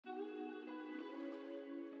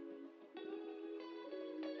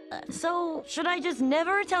So, should I just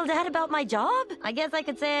never tell Dad about my job? I guess I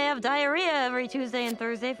could say I have diarrhea every Tuesday and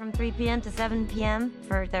Thursday from 3 p.m. to 7 p.m.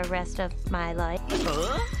 for the rest of my life.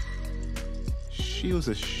 Huh? She was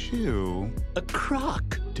a shoe. A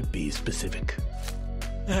crock, to be specific.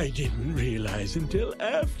 I didn't realize until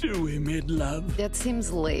after we made love. That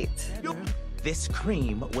seems late. This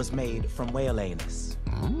cream was made from whale anus.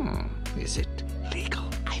 Is it legal?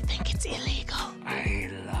 I think it's illegal.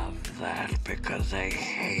 I love that because I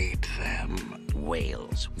hate them.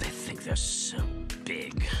 Whales. They think they're so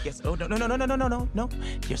big. Yes. Oh, no.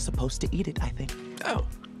 You're supposed to eat it, I think. Oh.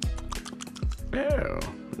 Oh,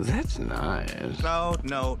 that's nice. Oh,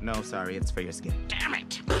 no, sorry. It's for your skin. Damn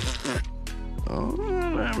it. Oh,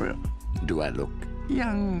 do I look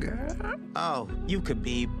younger? Oh, you could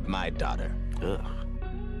be my daughter. Ugh.